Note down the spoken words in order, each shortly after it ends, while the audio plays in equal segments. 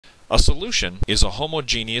A solution is a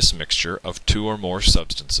homogeneous mixture of two or more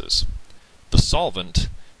substances. The solvent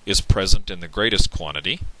is present in the greatest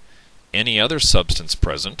quantity. Any other substance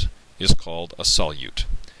present is called a solute.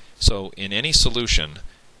 So in any solution,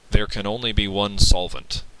 there can only be one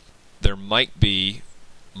solvent. There might be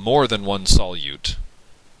more than one solute,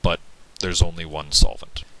 but there's only one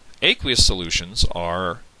solvent. Aqueous solutions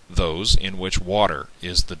are those in which water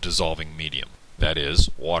is the dissolving medium. That is,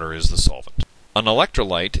 water is the solvent. An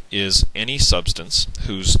electrolyte is any substance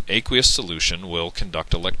whose aqueous solution will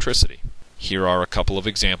conduct electricity. Here are a couple of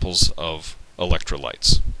examples of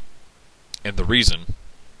electrolytes. And the reason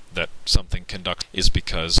that something conducts is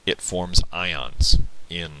because it forms ions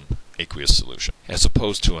in aqueous solution. As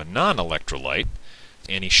opposed to a non-electrolyte,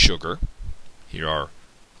 any sugar, here are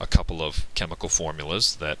a couple of chemical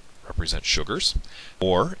formulas that represent sugars,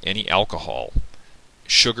 or any alcohol.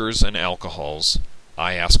 Sugars and alcohols,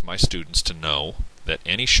 I ask my students to know that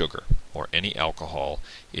any sugar or any alcohol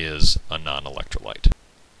is a non-electrolyte.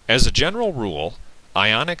 As a general rule,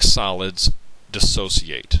 ionic solids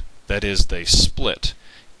dissociate, that is, they split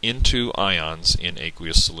into ions in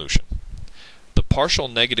aqueous solution. The partial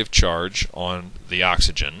negative charge on the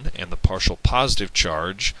oxygen and the partial positive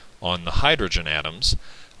charge on the hydrogen atoms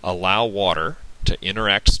allow water to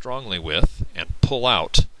interact strongly with and pull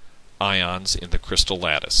out ions in the crystal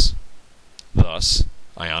lattice. Thus,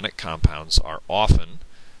 ionic compounds are often,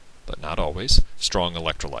 but not always, strong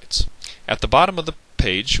electrolytes. At the bottom of the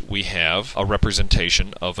page we have a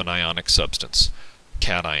representation of an ionic substance.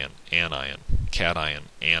 Cation, anion, cation,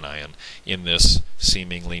 anion, in this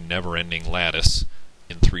seemingly never-ending lattice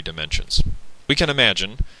in 3 dimensions. We can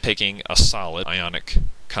imagine taking a solid ionic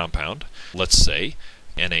compound, let's say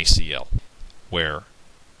NaCl, where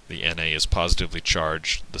the Na is positively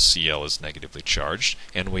charged, the Cl is negatively charged,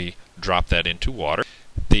 and we drop that into water.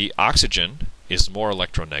 The oxygen is more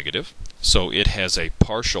electronegative, so it has a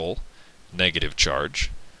partial negative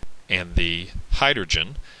charge, and the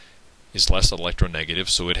hydrogen is less electronegative,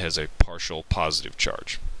 so it has a partial positive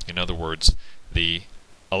charge. In other words, the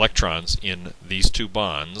electrons in these 2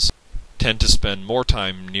 bonds tend to spend more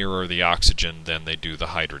time nearer the oxygen than they do the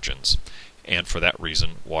hydrogens, and for that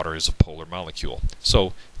reason water is a polar molecule.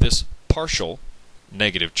 So this partial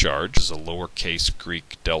negative charge is a lowercase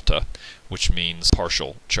Greek delta, which means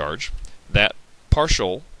partial charge. That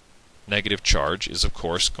partial negative charge is of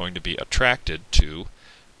course going to be attracted to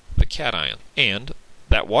the cation, and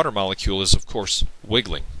that water molecule is of course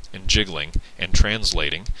wiggling and jiggling and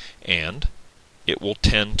translating, and it will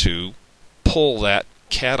tend to pull that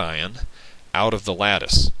cation out of the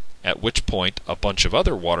lattice, at which point a bunch of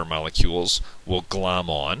other water molecules will glom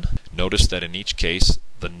on. Notice that in each case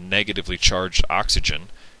the negatively charged oxygen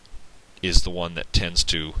is the one that tends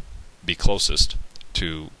to be closest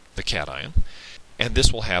to the cation, and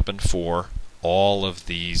this will happen for all of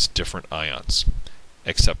these different ions,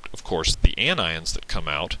 except of course the anions that come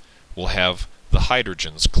out will have the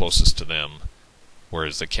hydrogens closest to them,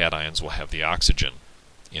 whereas the cations will have the oxygen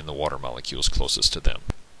in the water molecules closest to them.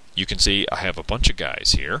 You can see I have a bunch of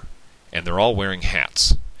guys here, and they're all wearing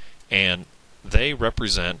hats, and they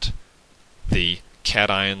represent the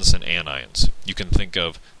cations and anions. You can think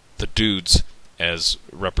of the dudes as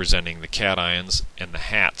representing the cations and the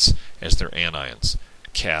hats as their anions.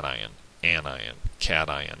 Cation, anion,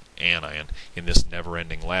 cation, anion, in this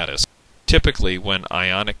never-ending lattice. Typically, when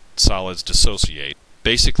ionic solids dissociate,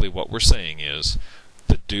 basically what we're saying is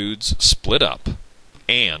the dudes split up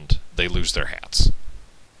and they lose their hats.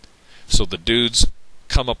 So the dudes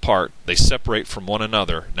come apart, they separate from one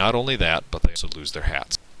another. Not only that, but they also lose their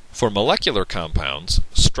hats. For molecular compounds,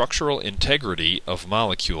 structural integrity of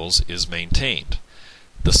molecules is maintained.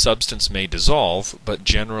 The substance may dissolve, but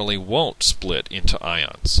generally won't split into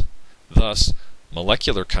ions. Thus,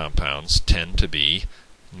 molecular compounds tend to be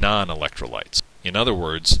non-electrolytes. In other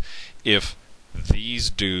words, if these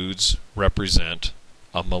dudes represent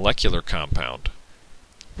a molecular compound,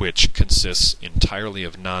 which consists entirely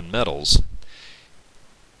of nonmetals,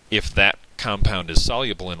 if that compound is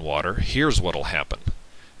soluble in water, here's what will happen.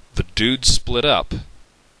 The dudes split up,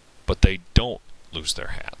 but they don't lose their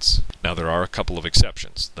hats. Now there are a couple of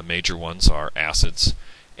exceptions. The major ones are acids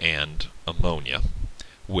and ammonia,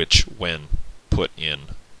 which when put in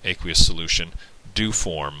aqueous solution do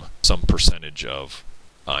form some percentage of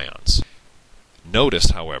ions. Notice,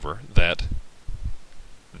 however, that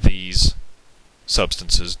these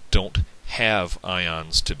substances don't have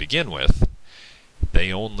ions to begin with.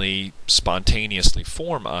 They only spontaneously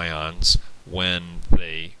form ions when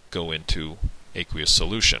they go into aqueous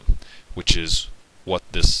solution, which is what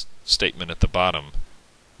this statement at the bottom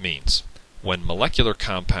means. When molecular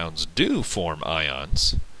compounds do form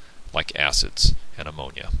ions, like acids and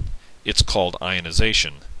ammonia. It's called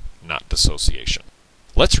ionization, not dissociation.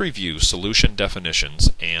 Let's review solution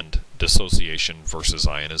definitions and dissociation versus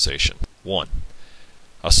ionization. 1.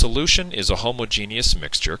 A solution is a homogeneous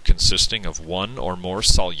mixture consisting of one or more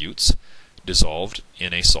solutes dissolved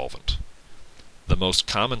in a solvent. The most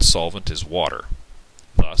common solvent is water.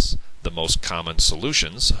 Thus, the most common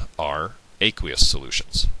solutions are aqueous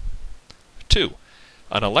solutions. 2.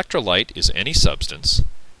 An electrolyte is any substance,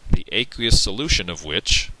 the aqueous solution of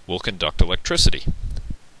which will conduct electricity.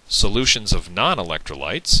 Solutions of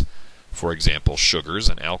non-electrolytes, for example sugars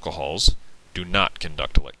and alcohols, do not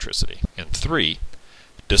conduct electricity. And 3.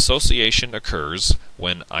 Dissociation occurs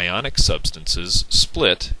when ionic substances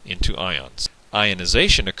split into ions.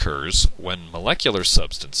 Ionization occurs when molecular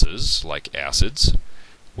substances, like acids,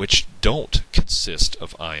 which don't consist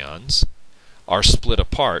of ions, are split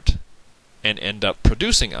apart and end up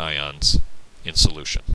producing ions in solution.